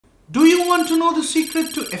Do you want to know the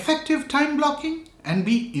secret to effective time blocking and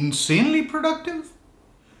be insanely productive?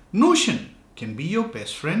 Notion can be your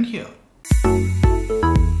best friend here.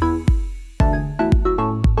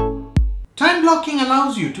 Time blocking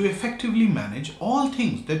allows you to effectively manage all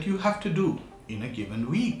things that you have to do in a given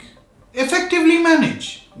week. Effectively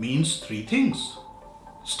manage means 3 things.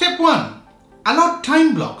 Step 1. Allot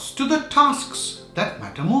time blocks to the tasks that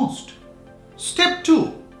matter most. Step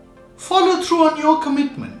 2. Follow through on your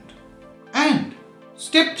commitment. And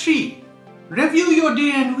Step 3. Review your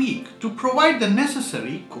day and week to provide the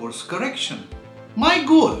necessary course correction. My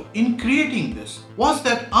goal in creating this was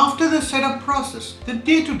that after the setup process, the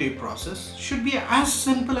day-to-day process should be as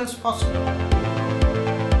simple as possible.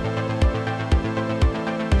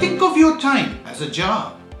 Think of your time as a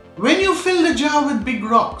jar. When you fill the jar with big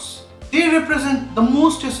rocks, they represent the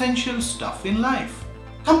most essential stuff in life.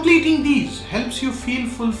 Completing these helps you feel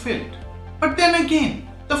fulfilled. But then again,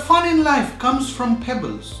 the fun in life comes from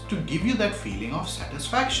pebbles to give you that feeling of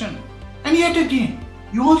satisfaction. And yet again,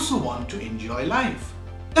 you also want to enjoy life.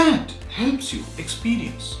 That helps you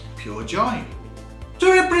experience pure joy.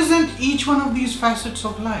 To represent each one of these facets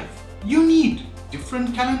of life, you need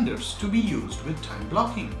different calendars to be used with time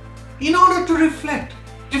blocking. In order to reflect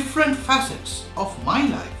different facets of my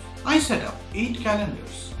life, I set up 8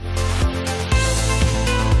 calendars.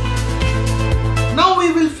 Now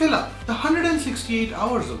we will fill up the 168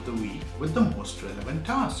 hours of the week with the most relevant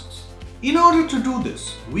tasks. In order to do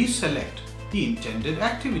this, we select the intended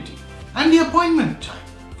activity and the appointment time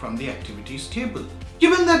from the activities table.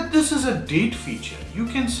 Given that this is a date feature, you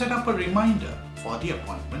can set up a reminder for the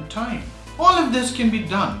appointment time. All of this can be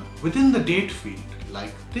done within the date field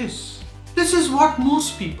like this. This is what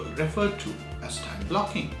most people refer to as time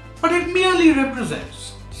blocking, but it merely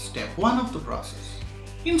represents step 1 of the process.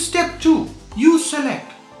 In step 2, you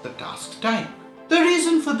select the task type. The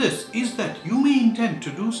reason for this is that you may intend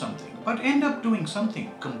to do something but end up doing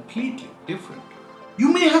something completely different.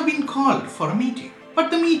 You may have been called for a meeting,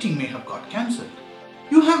 but the meeting may have got cancelled.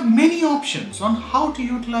 You have many options on how to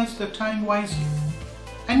utilize the time wisely.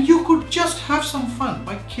 And you could just have some fun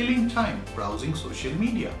by killing time browsing social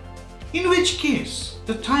media. In which case,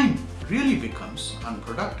 the time really becomes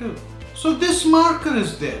unproductive. So this marker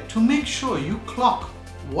is there to make sure you clock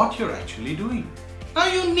what you're actually doing. Now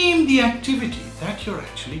you name the activity that you're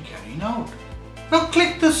actually carrying out. Now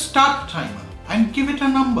click the start timer and give it a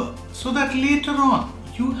number so that later on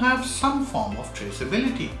you have some form of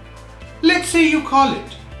traceability. Let's say you call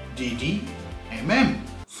it DDMM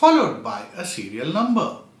followed by a serial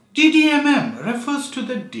number. DDMM refers to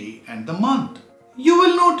the day and the month. You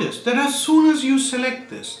will notice that as soon as you select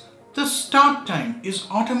this, the start time is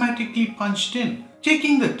automatically punched in,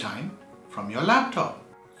 taking the time from your laptop.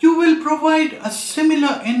 You will provide a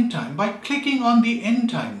similar end time by clicking on the end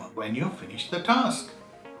timer when you finish the task.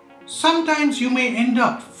 Sometimes you may end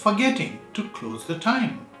up forgetting to close the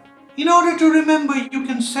time. In order to remember, you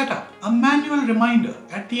can set up a manual reminder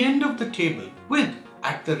at the end of the table with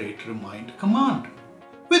 @remind command.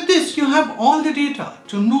 With this, you have all the data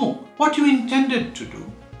to know what you intended to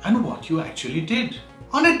do and what you actually did.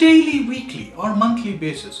 On a daily, weekly or monthly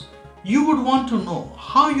basis, you would want to know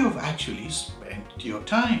how you've actually spent your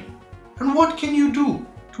time and what can you do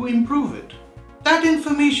to improve it. That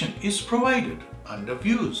information is provided under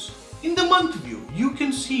views. In the month view, you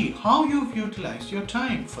can see how you've utilized your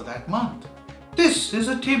time for that month. This is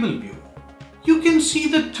a table view. You can see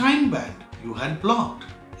the time band you had blocked.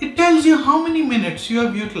 It tells you how many minutes you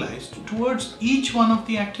have utilized towards each one of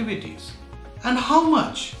the activities and how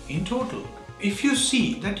much in total. If you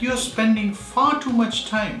see that you are spending far too much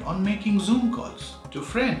time on making Zoom calls to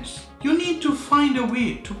friends, you need to find a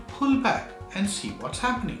way to pull back and see what's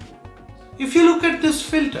happening. If you look at this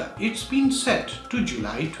filter, it's been set to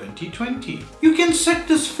July 2020. You can set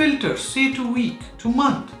this filter, say, to week, to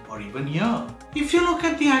month, or even year. If you look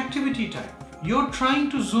at the activity type, you're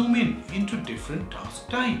trying to zoom in into different task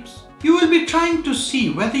types. You will be trying to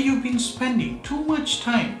see whether you've been spending too much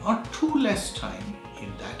time or too less time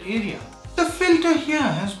in that area. The filter here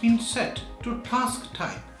has been set to task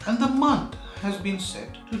type and the month has been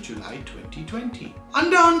set to July 2020.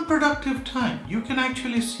 Under unproductive time, you can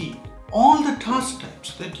actually see all the task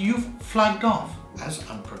types that you've flagged off as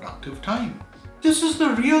unproductive time. This is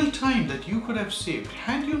the real time that you could have saved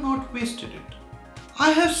had you not wasted it.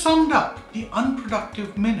 I have summed up the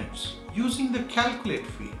unproductive minutes using the calculate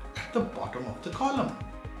field at the bottom of the column.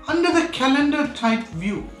 Under the calendar type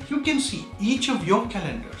view, you can see each of your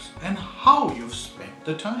calendars and how you've spent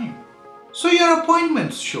the time. So your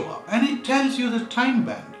appointments show up and it tells you the time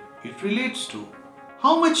band it relates to,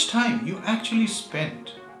 how much time you actually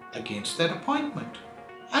spent against that appointment.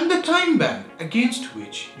 and the time band against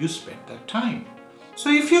which you spent that time. So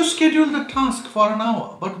if you scheduled the task for an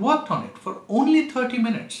hour but worked on it for only 30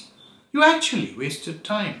 minutes, you actually wasted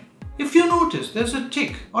time. If you notice, there's a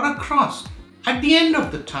tick or a cross at the end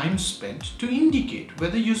of the time spent to indicate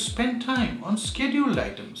whether you spent time on scheduled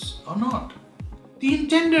items or not. The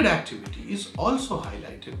intended activity is also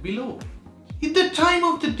highlighted below. In the time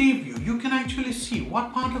of the day view, you can actually see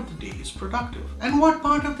what part of the day is productive and what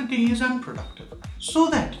part of the day is unproductive, so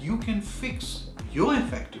that you can fix your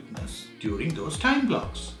effectiveness during those time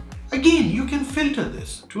blocks. Again, you can filter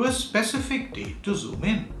this to a specific day to zoom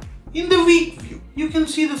in. In the week view, you can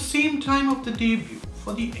see the same time of the day view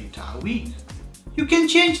for the entire week. You can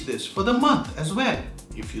change this for the month as well,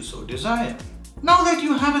 if you so desire. Now that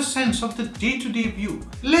you have a sense of the day-to-day view,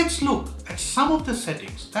 let's look at some of the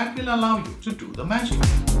settings that will allow you to do the magic.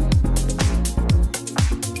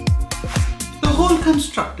 The whole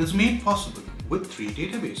construct is made possible with 3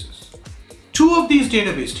 databases. 2 of these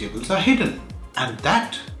database tables are hidden, and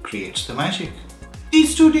that creates the magic.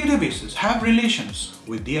 These 2 databases have relations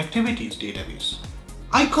with the activities database.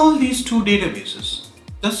 I call these 2 databases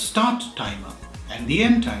the start timer and the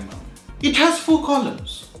end timer. It has 4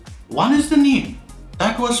 columns. One is the name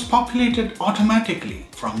that was populated automatically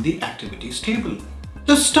from the activities table.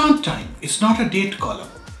 The start time is not a date column,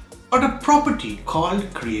 but a property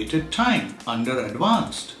called created time under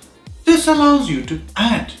advanced. This allows you to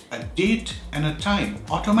add a date and a time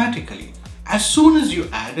automatically as soon as you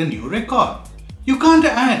add a new record. You can't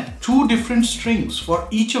add 2 different strings for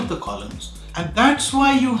each of the columns, and that's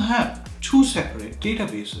why you have 2 separate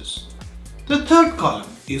databases. The third column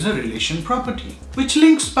is a relation property, which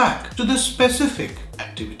links back to the specific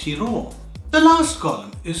activity row. The last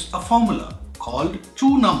column is a formula called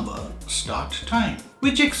toNumber start time,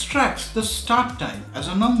 which extracts the start time as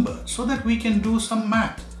a number so that we can do some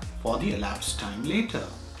math for the elapsed time later.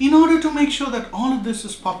 In order to make sure that all of this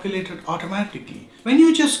is populated automatically, when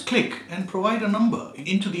you just click and provide a number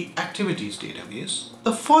into the activities database,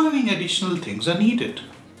 the following additional things are needed.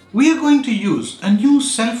 We are going to use a new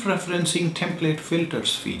self-referencing template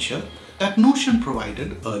filters feature that Notion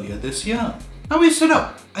provided earlier this year. Now we set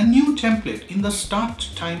up a new template in the start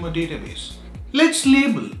timer database. Let's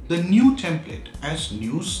label the new template as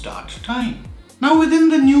new start time. Now within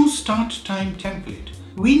the new start time template,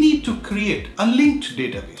 we need to create a linked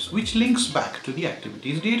database which links back to the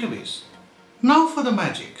activities database. Now for the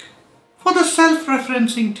magic. For the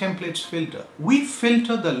self-referencing templates filter, we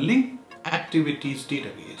filter the linked activities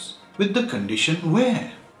database with the condition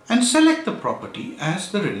where and select the property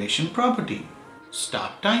as the relation property,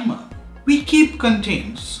 start timer. We keep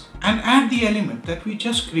contains and add the element that we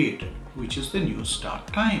just created, which is the new start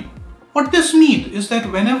time. What this means is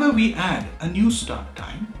that whenever we add a new start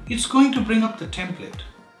time, it's going to bring up the template,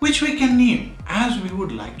 which we can name as we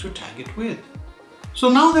would like to tag it with. So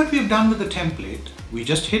now that we've done with the template, we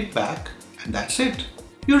just hit back and that's it.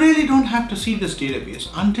 You really don't have to see this database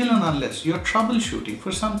until and unless you're troubleshooting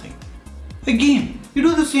for something. Again, you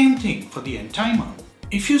do the same thing for the end timer.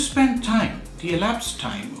 If you spend time, the elapsed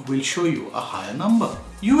time will show you a higher number.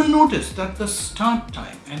 You will notice that the start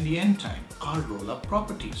time and the end time are roll-up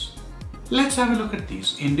properties. Let's have a look at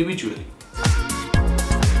these individually.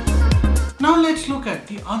 Now let's look at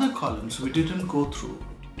the other columns we didn't go through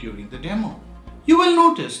during the demo. You will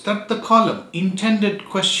notice that the column intended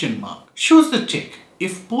question mark shows the tick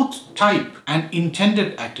if both type and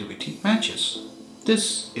intended activity matches.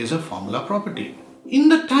 This is a formula property. In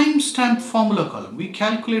the timestamp formula column, we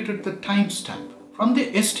calculated the timestamp from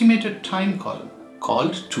the estimated time column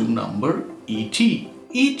called toNumber ET.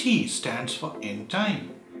 ET stands for end time.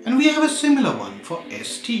 And we have a similar one for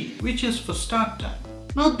ST, which is for start time.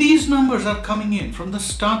 Now these numbers are coming in from the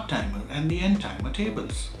start timer and the end timer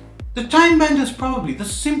tables. The time band is probably the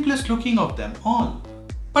simplest looking of them all.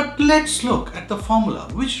 But let's look at the formula,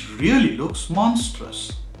 which really looks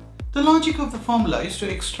monstrous. The logic of the formula is to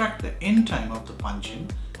extract the end time of the punch-in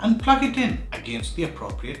and plug it in against the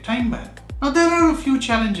appropriate time band. Now there are a few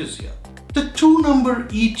challenges here. The toNumber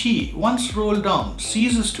ET, once rolled down,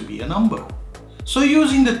 ceases to be a number. So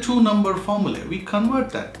using the toNumber formula, we convert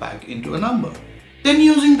that back into a number. Then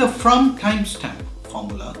using the from timestamp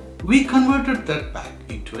formula, we converted that back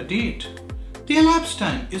into a date. The elapsed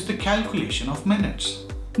time is the calculation of minutes.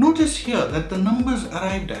 Notice here that the numbers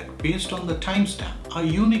arrived at based on the timestamp are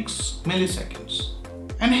Unix milliseconds,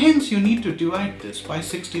 and hence you need to divide this by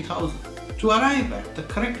 60,000 to arrive at the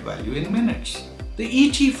correct value in minutes. The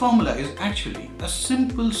ET formula is actually a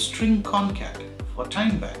simple string concat for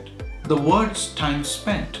time band. The words time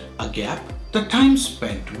spent, a gap, the time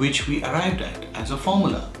spent which we arrived at as a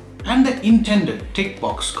formula. and the intended tick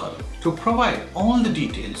box column to provide all the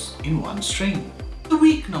details in one string. The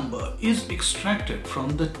week number is extracted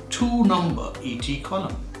from the to-number ET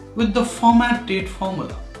column with the format date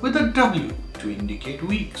formula with a W to indicate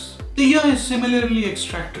weeks. The year is similarly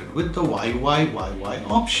extracted with the YYYY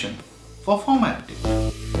option for format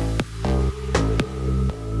date.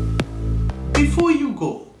 Before you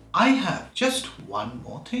go, I have just one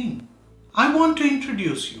more thing. I want to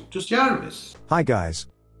introduce you to Jarvis. Hi guys,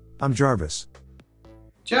 I'm Jarvis.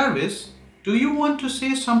 Jarvis, do you want to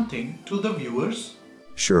say something to the viewers?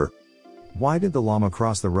 Sure. Why did the llama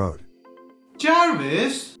cross the road?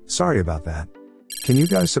 Jarvis! Sorry about that. Can you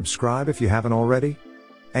guys subscribe if you haven't already?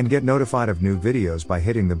 And get notified of new videos by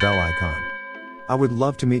hitting the bell icon. I would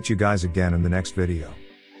love to meet you guys again in the next video.